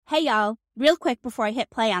Hey y'all, real quick before I hit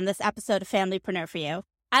play on this episode of Familypreneur for you,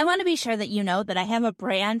 I want to be sure that you know that I have a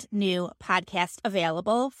brand new podcast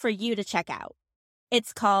available for you to check out.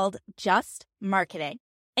 It's called Just Marketing,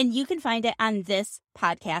 and you can find it on this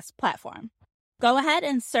podcast platform. Go ahead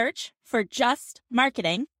and search for Just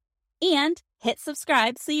Marketing and hit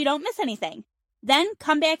subscribe so you don't miss anything. Then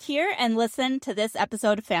come back here and listen to this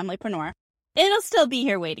episode of Familypreneur. It'll still be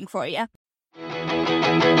here waiting for you.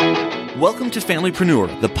 Welcome to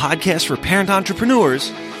Familypreneur, the podcast for parent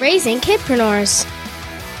entrepreneurs raising kidpreneurs.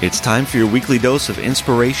 It's time for your weekly dose of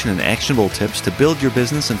inspiration and actionable tips to build your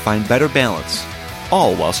business and find better balance,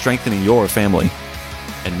 all while strengthening your family.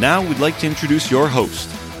 And now we'd like to introduce your host.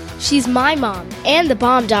 She's my mom and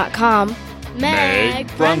thebomb.com,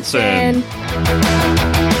 Meg Brunson.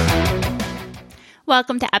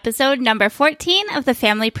 Welcome to episode number 14 of the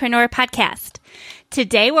Familypreneur podcast.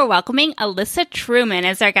 Today, we're welcoming Alyssa Truman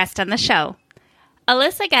as our guest on the show.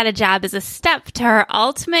 Alyssa got a job as a step to her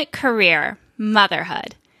ultimate career,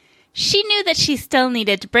 motherhood. She knew that she still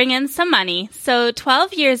needed to bring in some money, so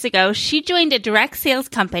 12 years ago, she joined a direct sales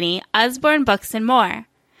company, Usborne Books and More.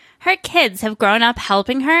 Her kids have grown up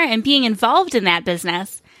helping her and being involved in that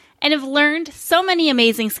business, and have learned so many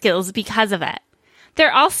amazing skills because of it.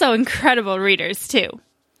 They're also incredible readers, too.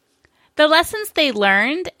 The lessons they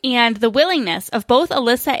learned and the willingness of both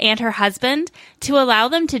Alyssa and her husband to allow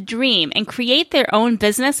them to dream and create their own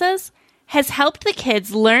businesses has helped the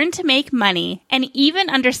kids learn to make money and even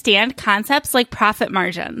understand concepts like profit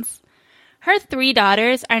margins. Her 3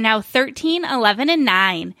 daughters are now 13, 11, and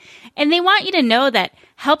 9, and they want you to know that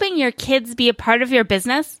helping your kids be a part of your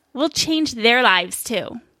business will change their lives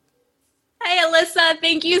too. Hi, Alyssa.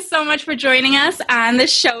 Thank you so much for joining us on the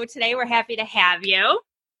show today. We're happy to have you.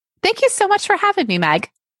 Thank you so much for having me, Meg.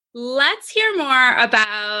 Let's hear more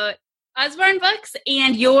about Usborne Books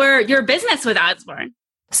and your business with Usborne.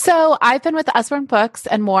 So I've been with Usborne Books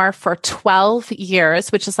and More for 12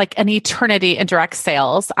 years, which is like an eternity in direct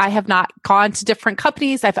sales. I have not gone to different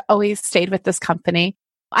companies. I've always stayed with this company.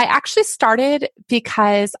 I actually started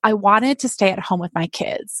because I wanted to stay at home with my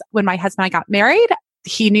kids. When my husband and I got married,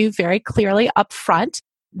 he knew very clearly up front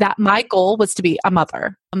that my goal was to be a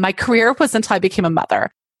mother. My career was until I became a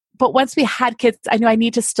mother. But once we had kids, I knew I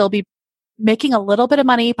need to still be making a little bit of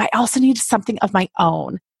money, but I also need something of my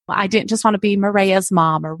own. I didn't just want to be Maria's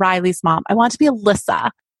mom or Riley's mom. I wanted to be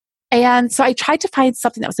Alyssa. And so I tried to find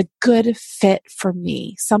something that was a good fit for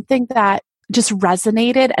me, something that just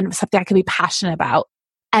resonated and something I could be passionate about.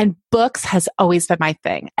 And books has always been my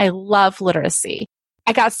thing. I love literacy.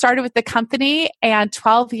 I got started with the company, and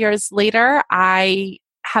 12 years later, I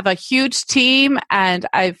have a huge team and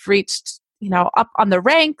I've reached up on the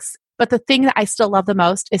ranks. But the thing that I still love the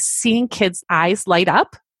most is seeing kids' eyes light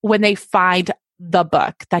up when they find the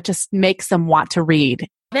book that just makes them want to read.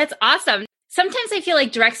 That's awesome. Sometimes I feel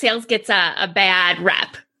like direct sales gets a bad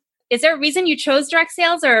rep. Is there a reason you chose direct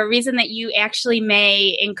sales, or a reason that you actually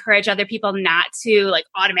may encourage other people not to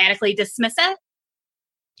automatically dismiss it?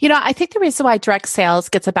 I think the reason why direct sales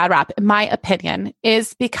gets a bad rap, in my opinion,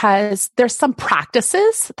 is because there's some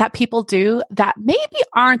practices that people do that maybe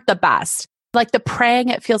aren't the best. Like the preying,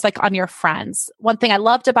 it feels like, on your friends. One thing I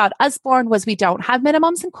loved about Usborne was we don't have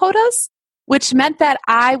minimums and quotas, which meant that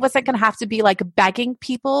I wasn't going to have to be begging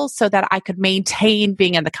people so that I could maintain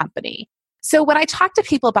being in the company. So when I talk to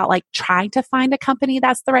people about trying to find a company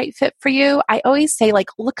that's the right fit for you, I always say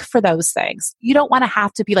look for those things. You don't want to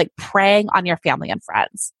have to be preying on your family and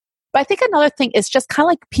friends. But I think another thing is just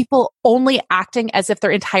kind of people only acting as if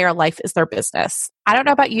their entire life is their business. I don't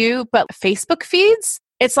know about you, but Facebook feeds,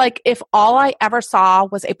 it's if all I ever saw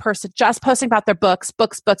was a person just posting about their books,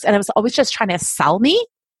 and it was always just trying to sell me,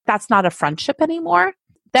 that's not a friendship anymore.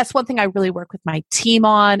 That's one thing I really work with my team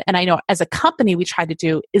on. And I know as a company we try to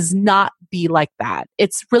do is not be like that.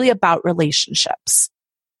 It's really about relationships.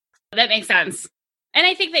 That makes sense. And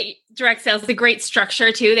I think that direct sales is a great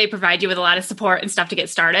structure too. They provide you with a lot of support and stuff to get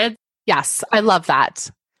started. Yes, I love that.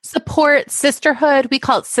 Support, sisterhood. We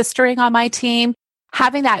call it sistering on my team.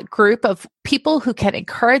 Having that group of people who can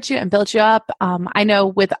encourage you and build you up. I know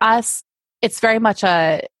with us, it's very much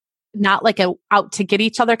not a out to get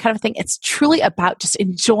each other kind of thing. It's truly about just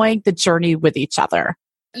enjoying the journey with each other.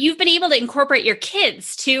 You've been able to incorporate your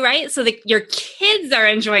kids too, right? So that your kids are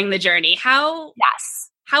enjoying the journey. Yes.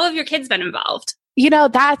 How have your kids been involved?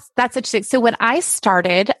 That's interesting. So when I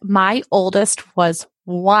started, my oldest was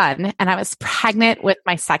 1 and I was pregnant with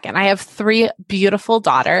my second. I have 3 beautiful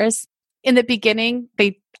daughters. In the beginning,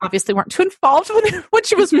 they obviously weren't too involved when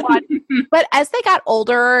she was 1. But as they got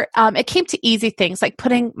older, it came to easy things like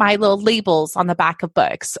putting my little labels on the back of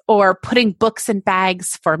books or putting books in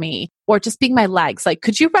bags for me or just being my legs. Like,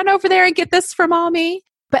 could you run over there and get this for mommy?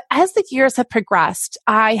 But as the years have progressed,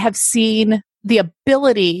 I have seen the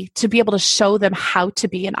ability to be able to show them how to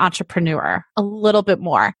be an entrepreneur a little bit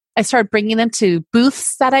more. I started bringing them to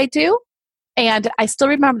booths that I do. And I still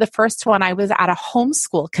remember the first one, I was at a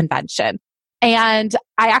homeschool convention. And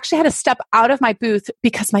I actually had to step out of my booth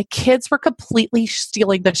because my kids were completely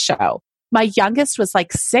stealing the show. My youngest was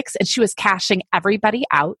like 6 and she was cashing everybody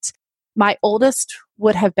out. My oldest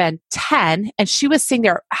would have been 10 and she was sitting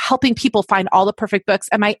there helping people find all the perfect books.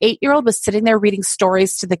 And my 8-year-old was sitting there reading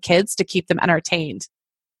stories to the kids to keep them entertained.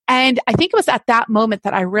 And I think it was at that moment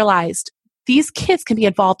that I realized these kids can be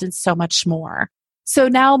involved in so much more. So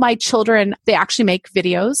now my children, they actually make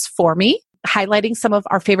videos for me, highlighting some of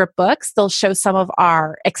our favorite books. They'll show some of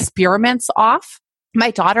our experiments off.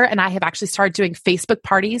 My daughter and I have actually started doing Facebook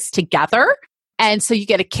parties together. And so you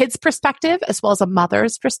get a kid's perspective as well as a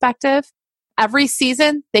mother's perspective. Every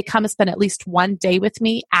season, they come and spend at least one day with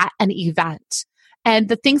me at an event. And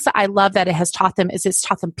the things that I love that it has taught them is it's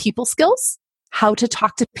taught them people skills, how to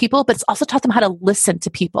talk to people, but it's also taught them how to listen to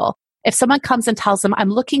people. If someone comes and tells them, I'm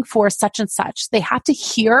looking for such and such, they have to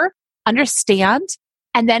hear, understand,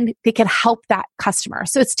 and then they can help that customer.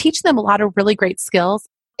 So it's teaching them a lot of really great skills.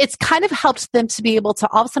 It's kind of helped them to be able to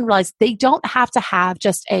all of a sudden realize they don't have to have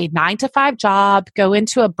just a 9-to-5 job, go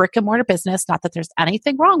into a brick and mortar business. Not that there's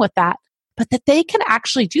anything wrong with that, but that they can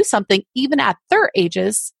actually do something even at their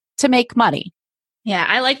ages to make money. Yeah,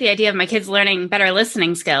 I like the idea of my kids learning better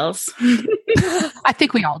listening skills. I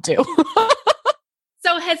think we all do.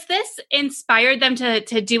 So has this inspired them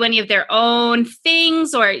to do any of their own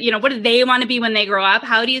things, or, what do they want to be when they grow up?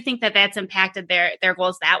 How do you think that that's impacted their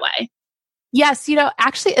goals that way? Yes,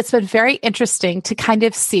 actually, it's been very interesting to kind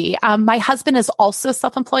of see. My husband is also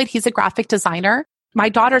self-employed. He's a graphic designer. My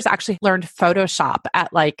daughter's actually learned Photoshop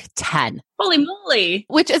at like 10. Holy moly.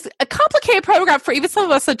 Which is a complicated program for even some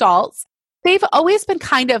of us adults. They've always been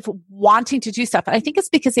kind of wanting to do stuff. And I think it's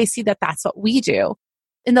because they see that that's what we do.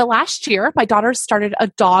 In the last year, my daughter started a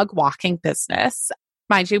dog walking business.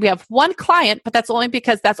 Mind you, we have one client, but that's only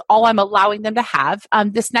because that's all I'm allowing them to have.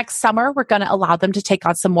 This next summer, we're going to allow them to take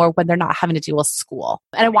on some more when they're not having to deal with school.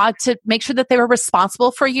 And I wanted to make sure that they were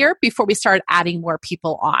responsible for a year before we started adding more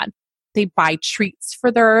people on. They buy treats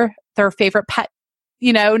for their favorite pet,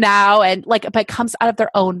 now, and but it comes out of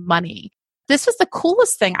their own money. This was the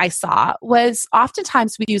coolest thing I saw was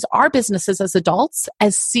oftentimes we use our businesses as adults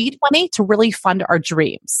as seed money to really fund our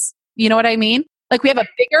dreams. You know what I mean? Like we have a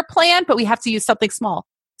bigger plan, but we have to use something small.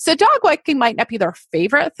 So dog walking might not be their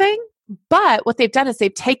favorite thing, but what they've done is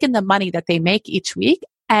they've taken the money that they make each week.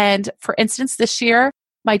 And for instance, this year,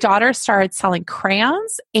 my daughter started selling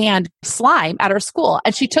crayons and slime at her school.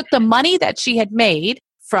 And she took the money that she had made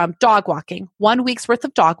from dog walking, 1 week's worth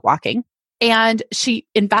of dog walking, and she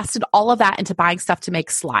invested all of that into buying stuff to make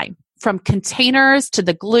slime, from containers to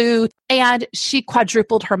the glue, and she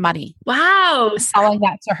quadrupled her money. Wow. Selling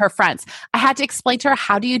that to her friends. I had to explain to her,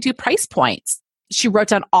 how do you do price points? She wrote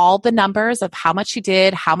down all the numbers of how much she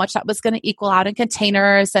did, how much that was going to equal out in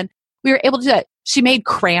containers, and we were able to do it. She made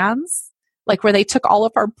crayons, like where they took all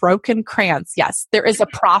of our broken crayons. Yes, there is a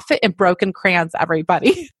profit in broken crayons,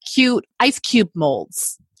 everybody. Cute ice cube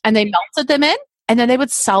molds. And they melted them in. And then they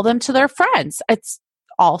would sell them to their friends. It's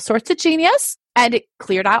all sorts of genius. And it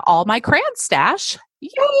cleared out all my crayon stash.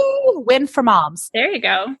 Yay! Win for moms. There you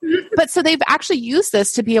go. But so they've actually used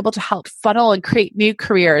this to be able to help funnel and create new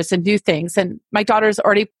careers and new things. And my daughter's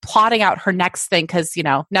already plotting out her next thing because,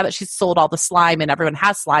 now that she's sold all the slime and everyone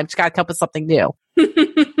has slime, she's got to come up with something new.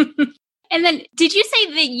 And then did you say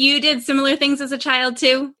that you did similar things as a child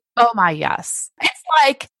too? Oh my, yes.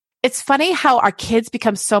 It's funny how our kids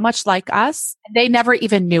become so much like us. And they never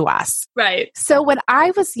even knew us. Right. So when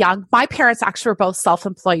I was young, my parents actually were both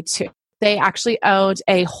self-employed too. They actually owned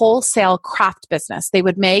a wholesale craft business. They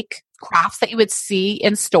would make crafts that you would see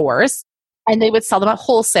in stores and they would sell them at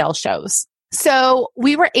wholesale shows. So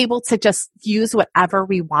we were able to just use whatever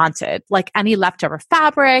we wanted, like any leftover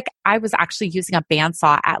fabric. I was actually using a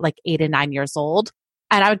bandsaw at like 8 and 9 years old.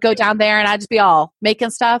 And I would go down there and I'd just be all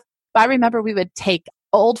making stuff. But I remember we would take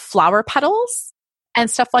old flower petals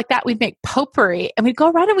and stuff like that. We'd make potpourri and we'd go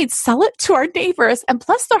around and we'd sell it to our neighbors. And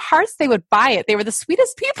bless their hearts, they would buy it. They were the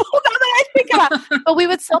sweetest people now that I think about it. But we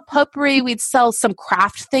would sell potpourri. We'd sell some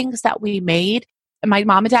craft things that we made. And my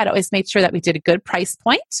mom and dad always made sure that we did a good price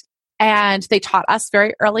point. And they taught us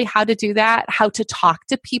very early how to do that, how to talk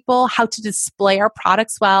to people, how to display our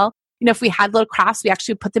products well. If we had little crafts, we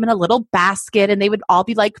actually put them in a little basket and they would all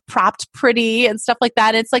be like propped pretty and stuff like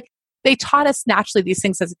that. And it's like, they taught us naturally these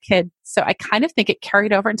things as a kid. So I kind of think it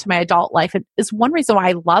carried over into my adult life. It is one reason why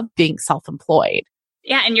I love being self-employed.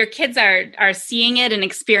 Yeah, and your kids are seeing it and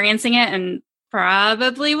experiencing it and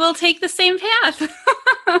probably will take the same path.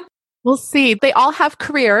 We'll see. They all have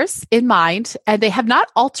careers in mind and they have not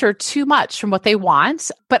altered too much from what they want.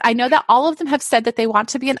 But I know that all of them have said that they want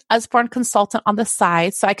to be an Usborne consultant on the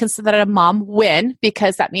side. So I consider that a mom win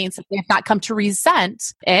because that means that they've not come to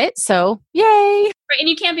resent it. So yay. Right, and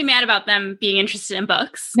you can't be mad about them being interested in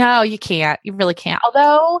books. No, you can't. You really can't.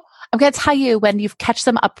 Although I'm going to tell you, when you catch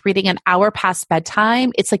them up reading an hour past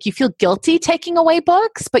bedtime, it's like you feel guilty taking away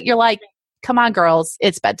books, but you're like, come on, girls,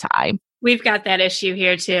 it's bedtime. We've got that issue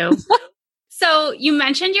here too. So you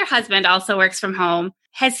mentioned your husband also works from home.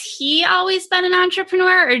 Has he always been an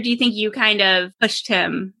entrepreneur or do you think you kind of pushed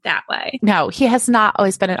him that way? No, he has not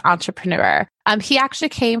always been an entrepreneur. He actually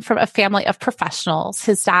came from a family of professionals.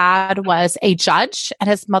 His dad was a judge and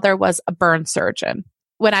his mother was a burn surgeon.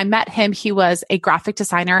 When I met him, he was a graphic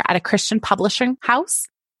designer at a Christian publishing house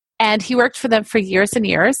and he worked for them for years and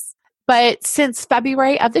years. But since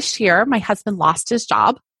February of this year, my husband lost his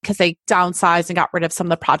job because they downsized and got rid of some of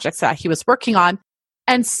the projects that he was working on.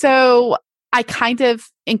 And so I kind of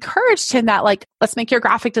encouraged him that, like, let's make your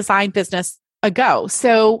graphic design business a go.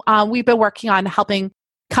 So we've been working on helping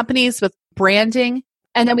companies with branding.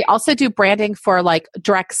 And then we also do branding for like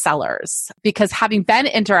direct sellers because having been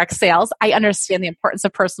in direct sales, I understand the importance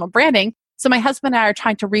of personal branding. So my husband and I are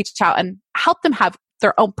trying to reach out and help them have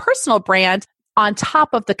their own personal brand on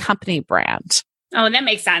top of the company brand. Oh, that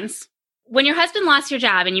makes sense. When your husband lost your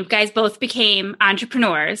job and you guys both became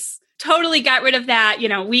entrepreneurs, totally got rid of that,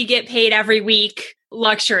 we get paid every week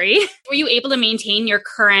luxury. Were you able to maintain your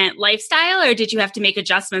current lifestyle or did you have to make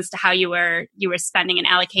adjustments to how you were spending and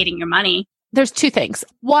allocating your money? There's two things.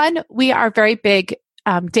 One, we are very big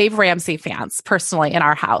Dave Ramsey fans personally in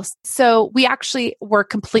our house. So we actually were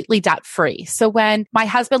completely debt free. So when my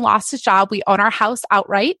husband lost his job, we own our house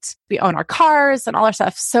outright. We own our cars and all our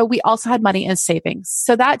stuff. So we also had money in savings.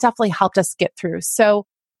 So that definitely helped us get through. So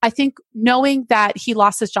I think knowing that he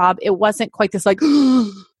lost his job, it wasn't quite this like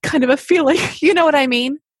kind of a feeling, you know what I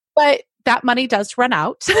mean? But that money does run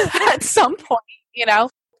out at some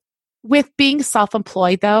point, With being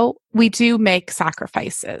self-employed though, we do make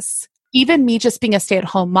sacrifices. Even me just being a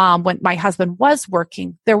stay-at-home mom, when my husband was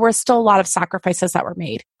working, there were still a lot of sacrifices that were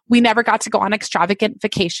made. We never got to go on extravagant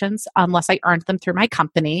vacations unless I earned them through my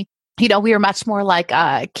company. We were much more like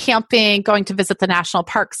camping, going to visit the national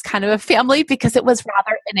parks kind of a family because it was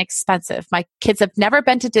rather inexpensive. My kids have never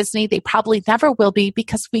been to Disney. They probably never will be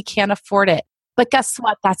because we can't afford it. But guess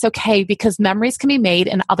what? That's okay because memories can be made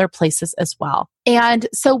in other places as well. And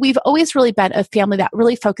so we've always really been a family that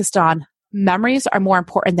really focused on memories are more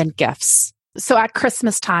important than gifts. So at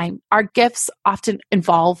Christmas time, our gifts often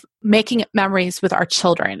involve making memories with our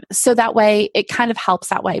children. So that way it kind of helps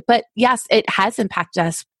that way. But yes, it has impacted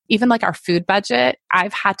us. Even like our food budget,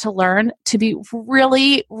 I've had to learn to be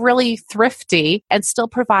really, really thrifty and still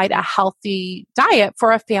provide a healthy diet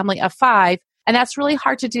for a family of 5. And that's really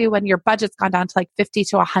hard to do when your budget's gone down to like $50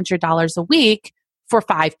 to $100 a week for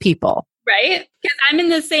 5 people. Right? Because I'm in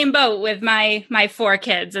the same boat with my 4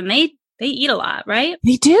 kids and they eat a lot, right?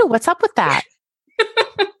 They do. What's up with that?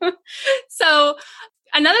 So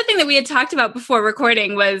another thing that we had talked about before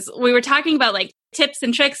recording was we were talking about like tips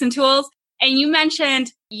and tricks and tools. And you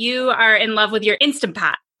mentioned you are in love with your Instant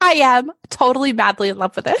Pot. I am totally madly in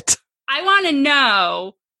love with it. I want to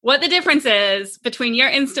know what the difference is between your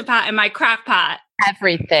Instant Pot and my crock pot.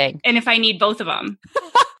 Everything. And if I need both of them.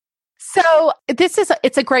 So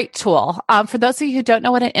it's a great tool. For those of you who don't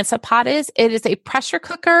know what an Instant Pot is, it is a pressure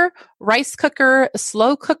cooker, rice cooker,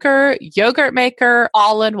 slow cooker, yogurt maker,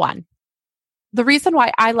 all in one. The reason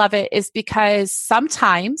why I love it is because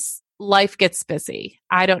sometimes life gets busy.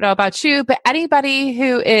 I don't know about you, but anybody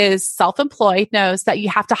who is self-employed knows that you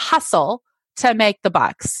have to hustle to make the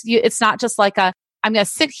bucks. It's not just like I'm going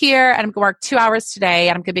to sit here and I'm going to work 2 hours today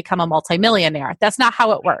and I'm going to become a multimillionaire. That's not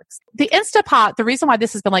how it works. The Instant Pot, the reason why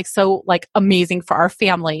this has been so amazing for our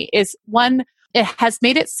family is one, it has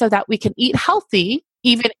made it so that we can eat healthy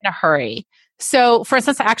even in a hurry. So for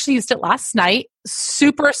instance, I actually used it last night.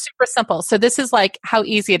 Super, super simple. So this is like how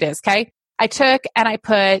easy it is. Okay. I took and I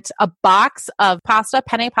put a box of pasta,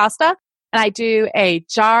 penne pasta, and I do a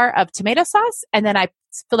jar of tomato sauce. And then I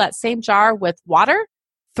fill that same jar with water,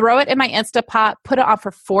 throw it in my Instant Pot, put it on for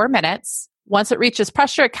 4 minutes. Once it reaches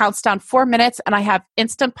pressure, it counts down 4 minutes, and I have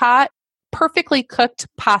Instant Pot perfectly cooked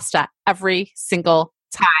pasta every single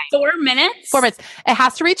time. 4 minutes? 4 minutes. It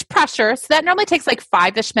has to reach pressure, so that normally takes like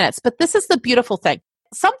 5-ish minutes. But this is the beautiful thing.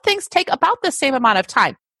 Some things take about the same amount of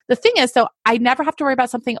time. The thing is, though, I never have to worry about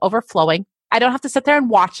something overflowing. I don't have to sit there and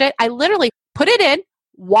watch it. I literally put it in,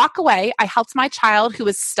 walk away. I helped my child who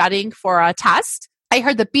was studying for a test. I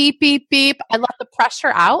heard the beep, beep, beep. I let the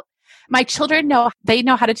pressure out. My children know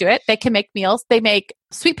how to do it. They can make meals. They make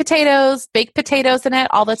sweet potatoes, baked potatoes in it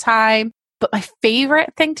all the time. But my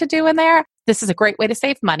favorite thing to do in there, this is a great way to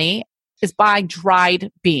save money, is buying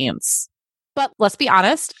dried beans. But let's be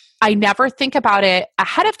honest, I never think about it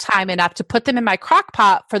ahead of time enough to put them in my crock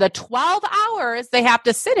pot for the 12 hours they have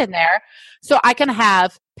to sit in there so I can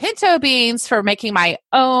have pinto beans for making my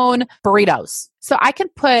own burritos. So I can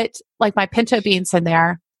put like my pinto beans in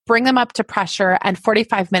there, bring them up to pressure, and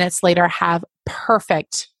 45 minutes later have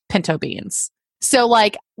perfect pinto beans. So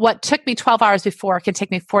like what took me 12 hours before can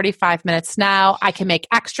take me 45 minutes now. I can make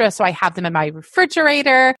extra so I have them in my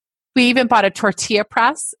refrigerator. We even bought a tortilla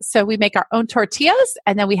press. So we make our own tortillas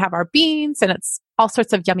and then we have our beans and it's all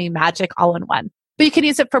sorts of yummy magic all in one. But you can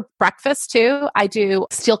use it for breakfast too. I do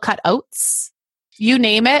steel cut oats. You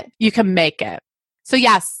name it, you can make it. So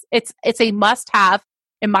yes, it's a must have,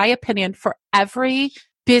 in my opinion, for every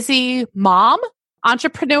busy mom,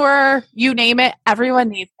 entrepreneur, you name it, everyone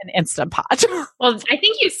needs an Instant Pot. Well, I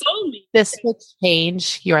think you sold me. This will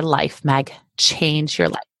change your life, Meg. Change your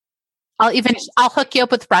life. I'll hook you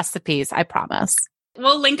up with recipes, I promise.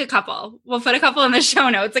 We'll link a couple. We'll put a couple in the show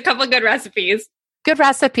notes, a couple good recipes. Good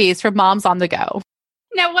recipes for moms on the go.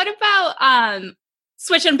 Now, what about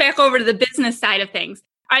switching back over to the business side of things?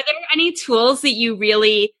 Are there any tools that you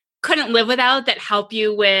really couldn't live without that help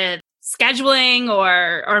you with scheduling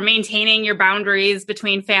or maintaining your boundaries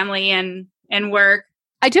between family and work?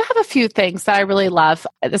 I do have a few things that I really love.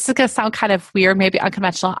 This is going to sound kind of weird, maybe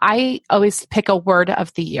unconventional. I always pick a word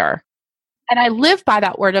of the year. And I live by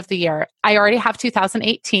that word of the year. I already have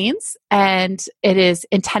 2018s and it is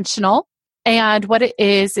intentional. And what it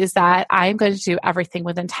is that I'm going to do everything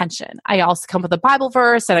with intention. I also come with a Bible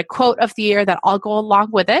verse and a quote of the year that I'll go along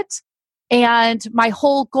with it. And my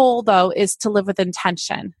whole goal though is to live with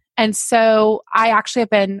intention. And so I actually have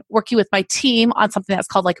been working with my team on something that's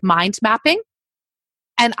called like mind mapping.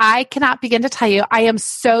 And I cannot begin to tell you, I am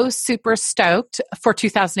so super stoked for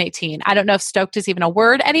 2018. I don't know if stoked is even a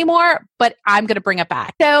word anymore, but I'm going to bring it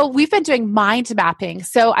back. So we've been doing mind mapping.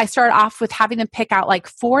 So I started off with having them pick out like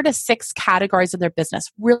 4 to 6 categories of their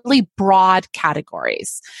business, really broad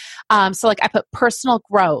categories. So like I put personal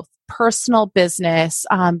growth, personal business,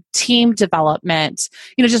 team development,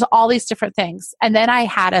 just all these different things. And then I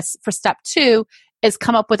had us for step 2 is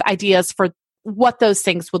come up with ideas for what those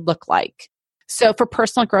things would look like. So for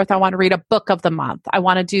personal growth, I want to read a book of the month. I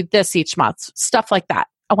want to do this each month, stuff like that.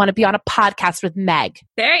 I want to be on a podcast with Meg.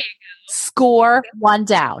 There you go. Score 1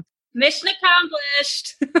 down. Mission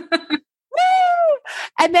accomplished. Woo!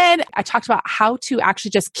 And then I talked about how to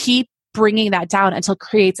actually just keep bringing that down until it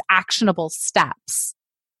creates actionable steps.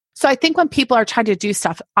 So I think when people are trying to do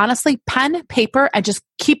stuff, honestly, pen, paper, and just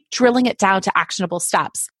keep drilling it down to actionable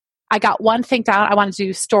steps. I got one thing down. I want to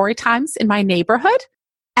do story times in my neighborhood.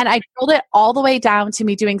 And I drilled it all the way down to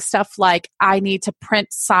me doing stuff like I need to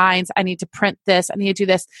print signs, I need to print this, I need to do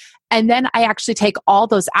this. And then I actually take all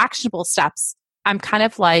those actionable steps. I'm kind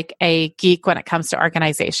of like a geek when it comes to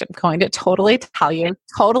organization. I'm going to totally tell you,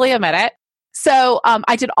 totally admit it. So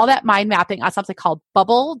I did all that mind mapping on something called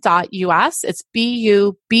bubble.us. It's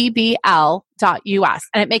BUBBL.us.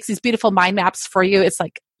 And it makes these beautiful mind maps for you. It's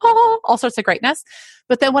like, all sorts of greatness.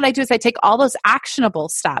 But then what I do is I take all those actionable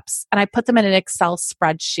steps and I put them in an Excel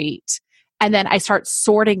spreadsheet. And then I start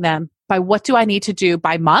sorting them by what do I need to do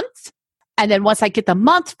by month. And then once I get the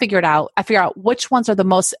month figured out, I figure out which ones are the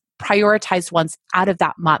most prioritized ones out of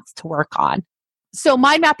that month to work on. So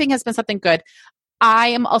mind mapping has been something good. I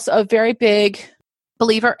am also a very big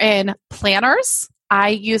believer in planners. I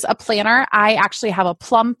use a planner. I actually have a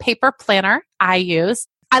plum paper planner I use.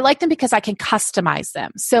 I like them because I can customize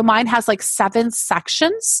them. So mine has like 7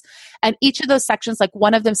 sections, and each of those sections, like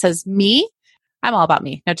one of them says me. I'm all about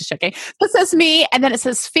me. No, just joking. It says me, and then it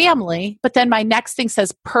says family, but then my next thing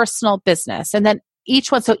says personal business. And then each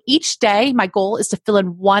one, so each day, my goal is to fill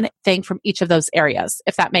in one thing from each of those areas,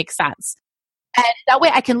 if that makes sense. And that way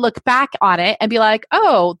I can look back on it and be like,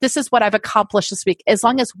 oh, this is what I've accomplished this week. As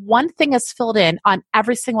long as one thing is filled in on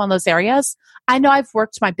every single one of those areas, I know I've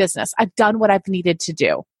worked my business. I've done what I've needed to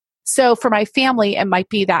do. So for my family, it might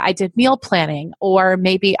be that I did meal planning, or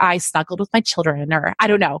maybe I snuggled with my children, or I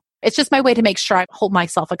don't know. It's just my way to make sure I hold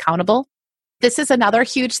myself accountable. This is another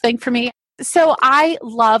huge thing for me. So I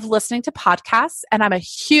love listening to podcasts, and I'm a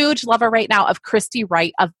huge lover right now of Christy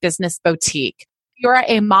Wright of Business Boutique. You're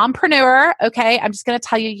a mompreneur, okay? I'm just going to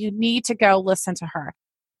tell you, you need to go listen to her.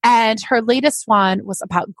 And her latest one was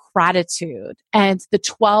about gratitude and the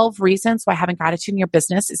 12 reasons why having gratitude in your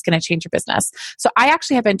business is going to change your business. So I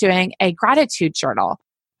actually have been doing a gratitude journal.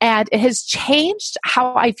 And it has changed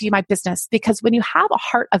how I view my business because when you have a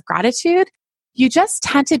heart of gratitude, you just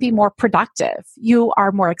tend to be more productive. You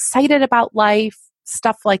are more excited about life,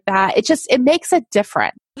 stuff like that. It makes a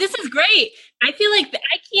difference. This is great. I feel like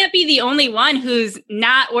I can't be the only one who's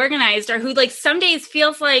not organized or who like some days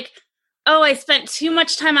feels like, oh, I spent too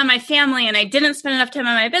much time on my family and I didn't spend enough time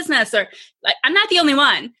on my business, or like, I'm not the only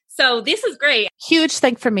one. So this is great. Huge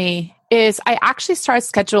thing for me is I actually started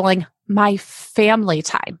scheduling my family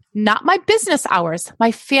time, not my business hours,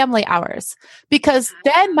 my family hours, because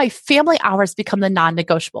then my family hours become the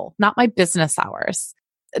non-negotiable, not my business hours.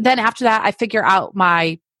 Then after that, I figure out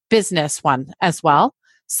my business one as well.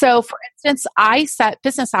 So for instance, I set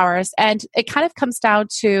business hours and it kind of comes down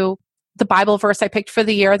to the Bible verse I picked for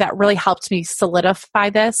the year that really helped me solidify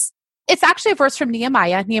this. It's actually a verse from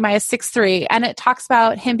Nehemiah 6:3, and it talks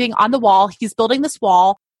about him being on the wall. He's building this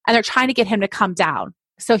wall and they're trying to get him to come down.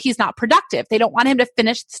 So he's not productive. They don't want him to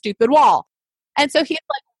finish the stupid wall. And so he's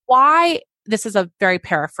like, why? This is a very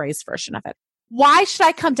paraphrased version of it. Why should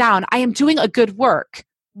I come down? I am doing a good work.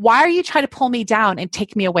 Why are you trying to pull me down and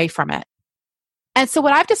take me away from it? And so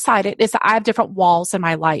what I've decided is that I have different walls in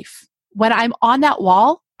my life. When I'm on that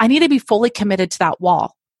wall, I need to be fully committed to that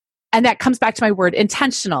wall. And that comes back to my word,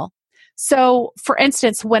 intentional. So for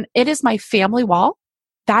instance, when it is my family wall,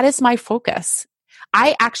 that is my focus.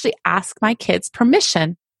 I actually ask my kids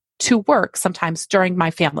permission to work sometimes during my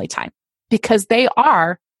family time because they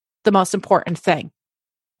are the most important thing.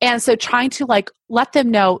 And so trying to let them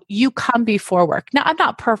know you come before work. Now, I'm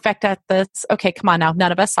not perfect at this. Okay, come on now.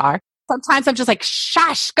 None of us are. Sometimes I'm just like,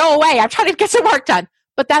 shush, go away. I'm trying to get some work done.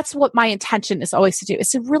 But that's what my intention is always to do, is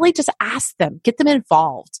to really just ask them, get them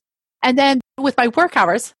involved. And then with my work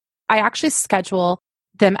hours, I actually schedule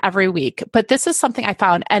them every week. But this is something I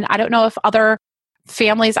found, and I don't know if other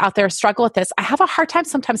families out there struggle with this. I have a hard time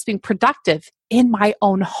sometimes being productive in my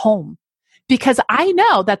own home because I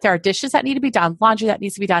know that there are dishes that need to be done, laundry that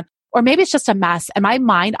needs to be done, or maybe it's just a mess. And my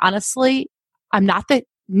mind, honestly, I'm not the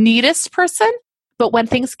neatest person, but when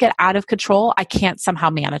things get out of control, I can't somehow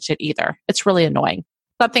manage it either. It's really annoying.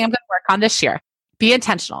 Something I'm going to work on this year. Be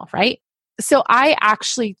intentional, right? So I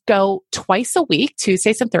actually go twice a week,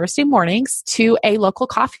 Tuesdays and Thursday mornings, to a local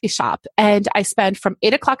coffee shop. And I spend from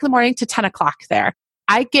 8 o'clock in the morning to 10 o'clock there.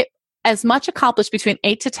 I get as much accomplished between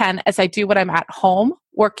 8 to 10 as I do when I'm at home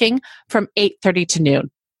working from 8:30 to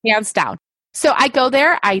noon, hands down. So I go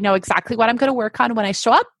there. I know exactly what I'm going to work on when I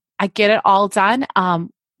show up. I get it all done.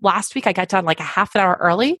 Last week, I got done like a half an hour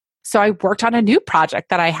early. So I worked on a new project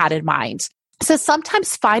that I had in mind. So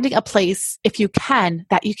sometimes finding a place, if you can,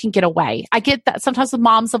 that you can get away. I get that sometimes with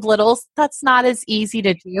moms of littles, that's not as easy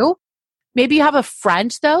to do. Maybe you have a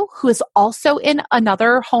friend, though, who is also in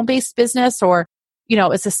another home-based business or,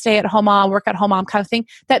 is a stay-at-home mom, work-at-home mom kind of thing,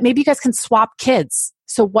 that maybe you guys can swap kids.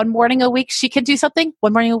 So one morning a week, she can do something.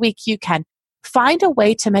 One morning a week, you can. Find a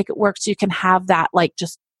way to make it work so you can have that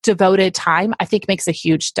just devoted time. I think makes a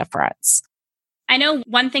huge difference. I know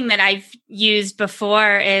one thing that I've used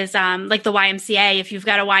before is like the YMCA. If you've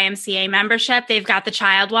got a YMCA membership, they've got the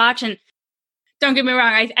Child Watch. And don't get me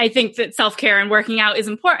wrong, I think that self-care and working out is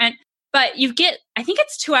important. But I think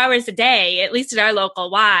it's 2 hours a day, at least at our local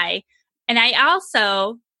Y. And I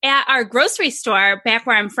also, at our grocery store, back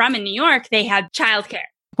where I'm from in New York, they had childcare.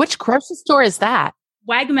 Which grocery store is that?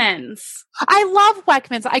 Wegmans. I love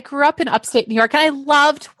Wegmans. I grew up in upstate New York and I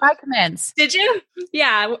loved Wegmans. Did you?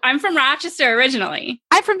 Yeah, I'm from Rochester originally.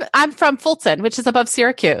 I'm from Fulton, which is above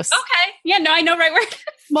Syracuse. Okay. Yeah, no, I know right where.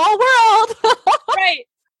 Small world. Right.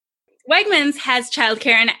 Wegmans has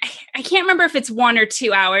childcare, and I can't remember if it's 1 or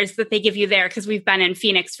 2 hours that they give you there because we've been in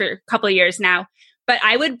Phoenix for a couple of years now. But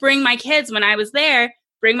I would bring my kids when I was there,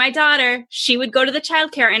 bring my daughter. She would go to the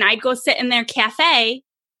childcare, and I'd go sit in their cafe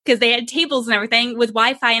because they had tables and everything with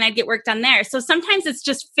Wi-Fi, and I'd get work done there. So sometimes it's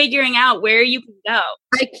just figuring out where you can go.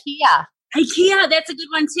 IKEA, that's a good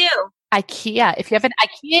one too. IKEA. If you have an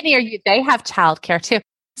IKEA near you, they have childcare too.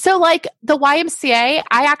 So like the YMCA,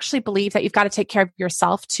 I actually believe that you've got to take care of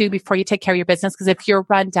yourself too before you take care of your business. Because if you're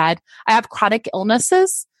run dead, I have chronic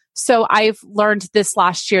illnesses. So I've learned this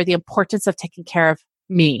last year, the importance of taking care of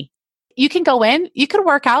me. You can go in, you can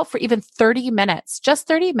work out for even 30 minutes, just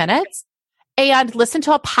 30 minutes. And listen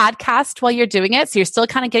to a podcast while you're doing it. So you're still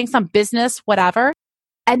kind of getting some business, whatever.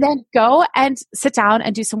 And then go and sit down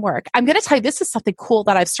and do some work. I'm going to tell you, this is something cool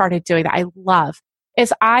that I've started doing that I love,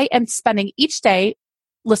 is I am spending each day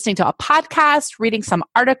listening to a podcast, reading some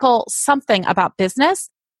article, something about business,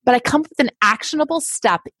 but I come up with an actionable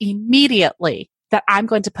step immediately that I'm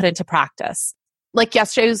going to put into practice. Like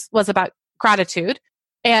yesterday's was about gratitude.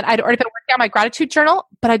 And I'd already been working on my gratitude journal,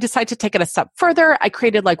 but I decided to take it a step further. I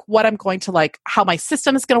created like what I'm going to like, how my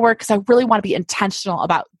system is going to work, because I really want to be intentional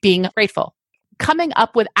about being grateful. Coming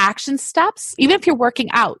up with action steps, even if you're working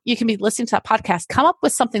out, you can be listening to that podcast, come up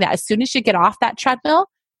with something that as soon as you get off that treadmill,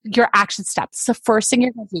 your action steps, the first thing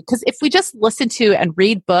you're going to do. Because if we just listen to and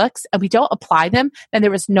read books and we don't apply them, then there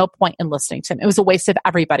was no point in listening to them. It was a waste of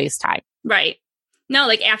everybody's time. Right. No,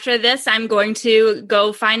 like after this, I'm going to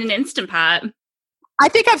go find an Instant Pot. I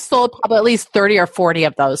think I've sold probably at least 30 or 40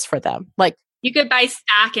 of those for them. Like, you could buy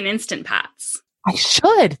stock in Instant Pots. I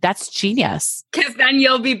should. That's genius. Because then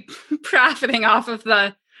you'll be profiting off of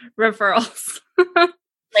the referrals.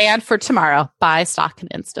 Plan for tomorrow. Buy stock in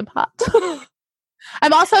Instant Pot.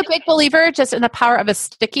 I'm also a big believer just in the power of a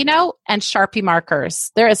sticky note and Sharpie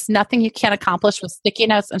markers. There is nothing you can't accomplish with sticky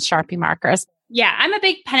notes and Sharpie markers. Yeah, I'm a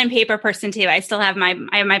big pen and paper person too. I still have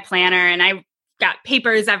my planner, and I got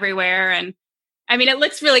papers everywhere. And I mean, it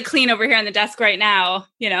looks really clean over here on the desk right now,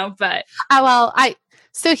 but.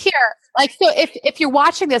 So if you're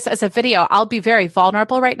watching this as a video, I'll be very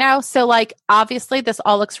vulnerable right now. So like, obviously this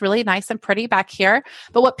all looks really nice and pretty back here,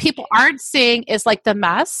 but what people aren't seeing is like the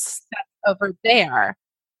mess that's over there.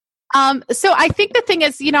 So I think the thing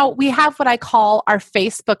is, we have what I call our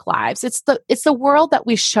Facebook lives. It's the world that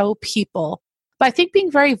we show people, but I think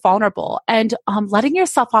being very vulnerable and letting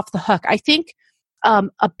yourself off the hook. I think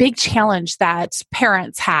a big challenge that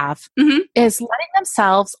parents have is letting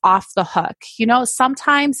themselves off the hook.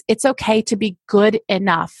 Sometimes it's okay to be good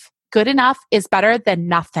enough. Good enough is better than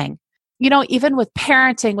nothing. Even with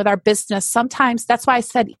parenting, with our business, sometimes that's why I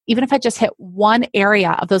said, even if I just hit one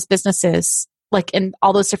area of those businesses, like in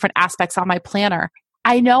all those different aspects on my planner,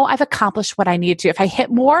 I know I've accomplished what I need to. If I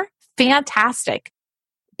hit more, fantastic.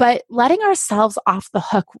 But letting ourselves off the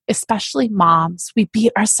hook, especially moms, we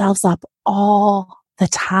beat ourselves up all the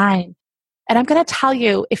time. And I'm going to tell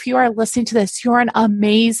you, if you are listening to this, you're an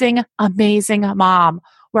amazing, amazing mom.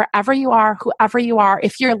 Wherever you are, whoever you are,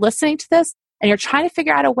 if you're listening to this and you're trying to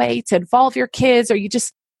figure out a way to involve your kids, or you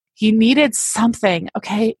needed something,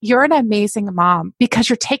 okay, you're an amazing mom because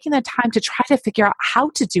you're taking the time to try to figure out how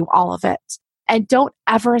to do all of it. And don't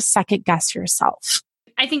ever second guess yourself.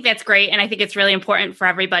 I think that's great. And I think it's really important for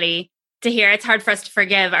everybody to hear. It's hard for us to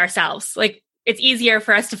forgive ourselves. Like, it's easier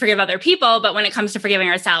for us to forgive other people, but when it comes to forgiving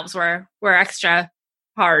ourselves, we're extra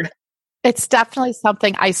hard. It's definitely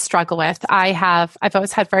something I struggle with. I've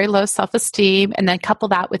always had very low self-esteem, and then couple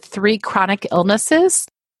that with 3 chronic illnesses,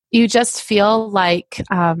 you just feel like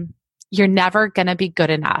you're never going to be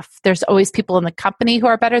good enough. There's always people in the company who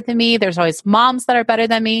are better than me. There's always moms that are better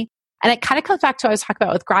than me. And it kind of comes back to what I was talking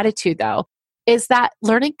about with gratitude, though, is that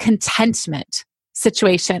learning contentment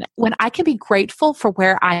situation. When I can be grateful for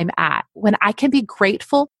where I'm at, when I can be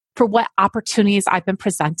grateful for what opportunities I've been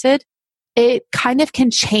presented, it kind of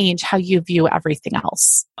can change how you view everything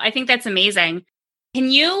else. I think that's amazing.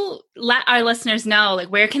 Can you let our listeners know, like,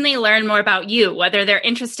 where can they learn more about you, whether they're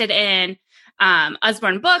interested in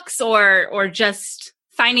Usborne Books or just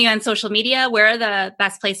finding you on social media? Where are the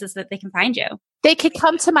best places that they can find you? They could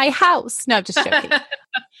come to my house. No, I'm just joking.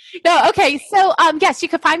 No, okay. So, yes, you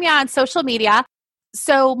can find me on social media.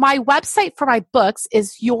 So my website for my books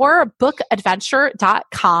is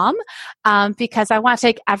yourbookadventure.com because I want to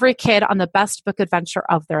take every kid on the best book adventure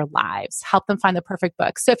of their lives, help them find the perfect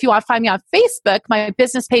book. So if you want to find me on Facebook, my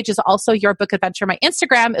business page is also Your Book Adventure. My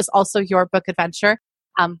Instagram is also Your Book Adventure.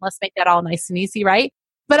 Let's make that all nice and easy, right?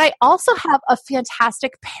 But I also have a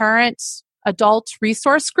fantastic parent adult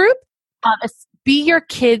resource group. It's Be Your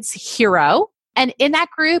Kid's Hero. And in that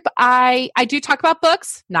group, I do talk about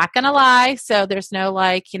books, not going to lie. So there's no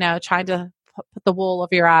trying to put the wool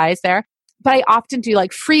over your eyes there. But I often do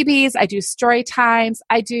like freebies. I do story times.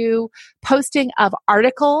 I do posting of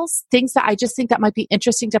articles, things that I just think that might be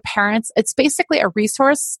interesting to parents. It's basically a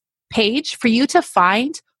resource page for you to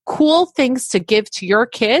find cool things to give to your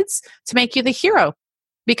kids to make you the hero,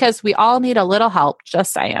 because we all need a little help,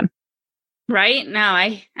 just saying. Right? No,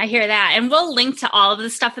 I hear that. And we'll link to all of the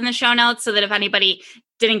stuff in the show notes so that if anybody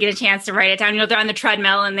didn't get a chance to write it down, they're on the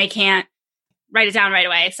treadmill and they can't write it down right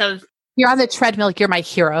away. So you're on the treadmill. You're my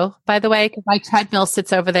hero, by the way, because my treadmill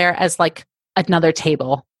sits over there as like another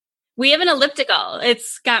table. We have an elliptical.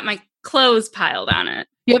 It's got my clothes piled on it.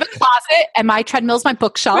 You have a closet and my treadmill's my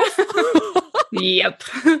bookshelf. Yep.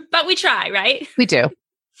 But we try, right? We do.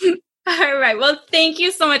 All right. Well, thank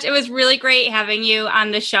you so much. It was really great having you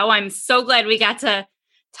on the show. I'm so glad we got to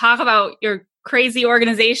talk about your crazy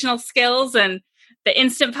organizational skills and the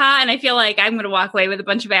Instant Pot. And I feel like I'm going to walk away with a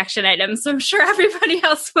bunch of action items. So I'm sure everybody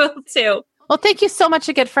else will too. Well, thank you so much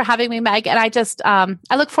again for having me, Meg. And I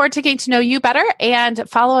look forward to getting to know you better and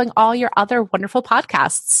following all your other wonderful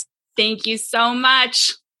podcasts. Thank you so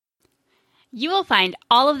much. You will find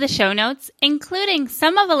all of the show notes, including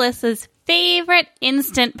some of Alyssa's favorite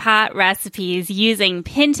Instant Pot recipes using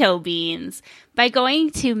pinto beans, by going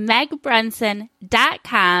to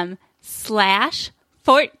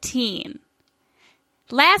megbrunson.com/14.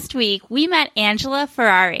 Last week, we met Angela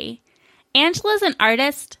Ferrari. Angela's an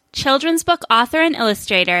artist, children's book author and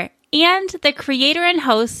illustrator, and the creator and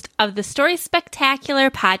host of the Story Spectacular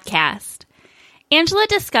podcast. Angela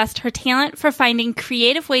discussed her talent for finding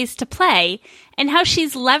creative ways to play and how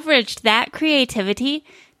she's leveraged that creativity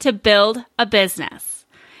to build a business.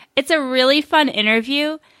 It's a really fun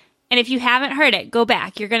interview, and if you haven't heard it, go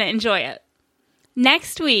back. You're going to enjoy it.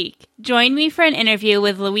 Next week, join me for an interview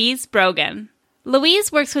with Louise Brogan.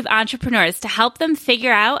 Louise works with entrepreneurs to help them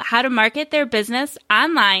figure out how to market their business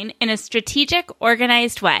online in a strategic,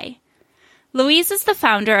 organized way. Louise is the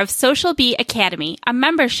founder of Social Bee Academy, a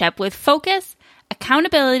membership with focus,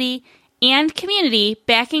 accountability, and community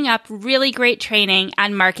backing up really great training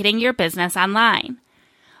on marketing your business online.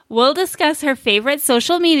 We'll discuss her favorite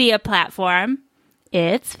social media platform,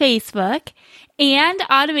 it's Facebook, and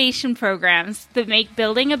automation programs that make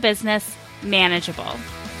building a business manageable.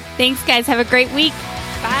 Thanks, guys. Have a great week.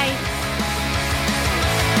 Bye.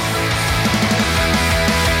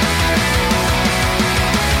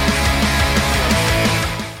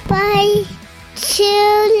 Bye.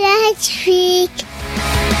 Till next week.